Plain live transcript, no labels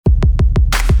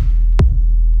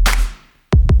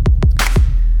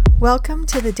Welcome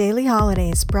to the Daily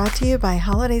Holidays, brought to you by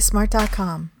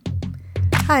HolidaySmart.com.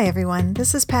 Hi everyone,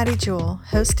 this is Patty Jewell,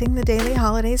 hosting the Daily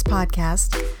Holidays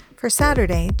podcast for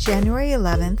Saturday, January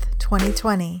 11th,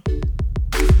 2020.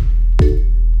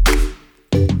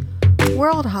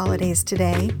 World holidays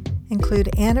today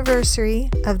include anniversary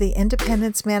of the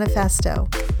Independence Manifesto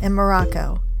in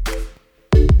Morocco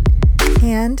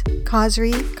and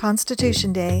Khazri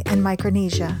Constitution Day in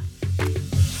Micronesia.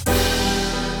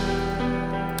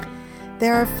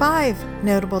 There are 5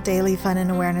 notable daily fun and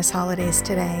awareness holidays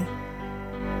today.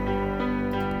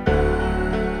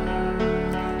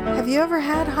 Have you ever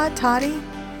had hot toddy?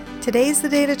 Today's the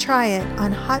day to try it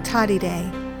on Hot Toddy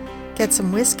Day. Get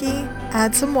some whiskey,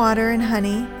 add some water and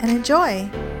honey, and enjoy.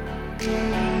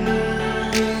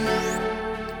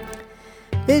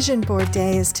 Vision Board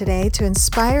Day is today to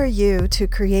inspire you to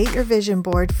create your vision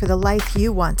board for the life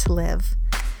you want to live.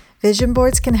 Vision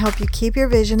boards can help you keep your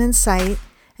vision in sight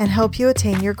and help you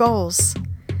attain your goals.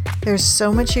 There's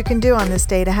so much you can do on this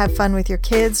day to have fun with your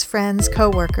kids, friends,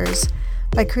 coworkers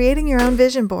by creating your own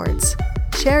vision boards.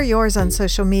 Share yours on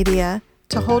social media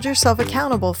to hold yourself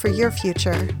accountable for your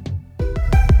future.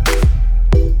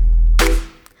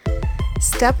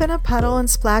 Step in a Puddle and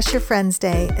Splash Your Friends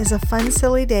Day is a fun,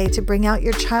 silly day to bring out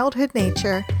your childhood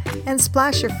nature and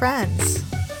splash your friends.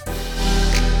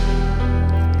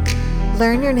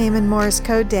 Learn Your Name in Morse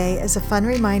Code Day is a fun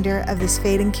reminder of this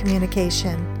fading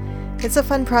communication. It's a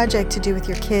fun project to do with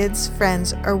your kids,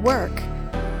 friends, or work.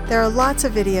 There are lots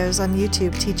of videos on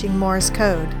YouTube teaching Morse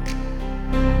code.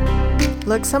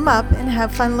 Look some up and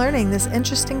have fun learning this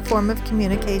interesting form of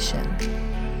communication.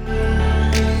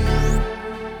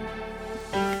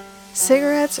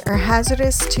 Cigarettes are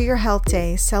hazardous to your health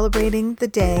day, celebrating the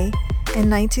day in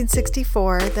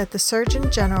 1964 that the Surgeon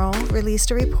General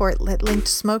released a report that linked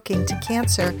smoking to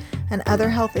cancer and other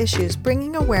health issues,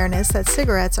 bringing awareness that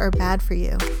cigarettes are bad for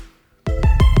you.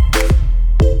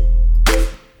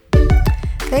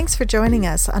 Thanks for joining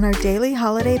us on our daily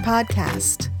holiday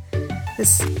podcast.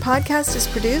 This podcast is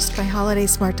produced by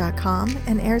HolidaySmart.com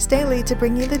and airs daily to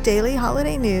bring you the daily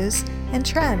holiday news and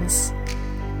trends.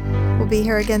 We'll be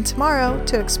here again tomorrow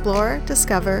to explore,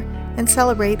 discover, and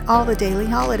celebrate all the daily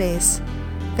holidays.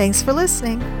 Thanks for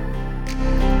listening.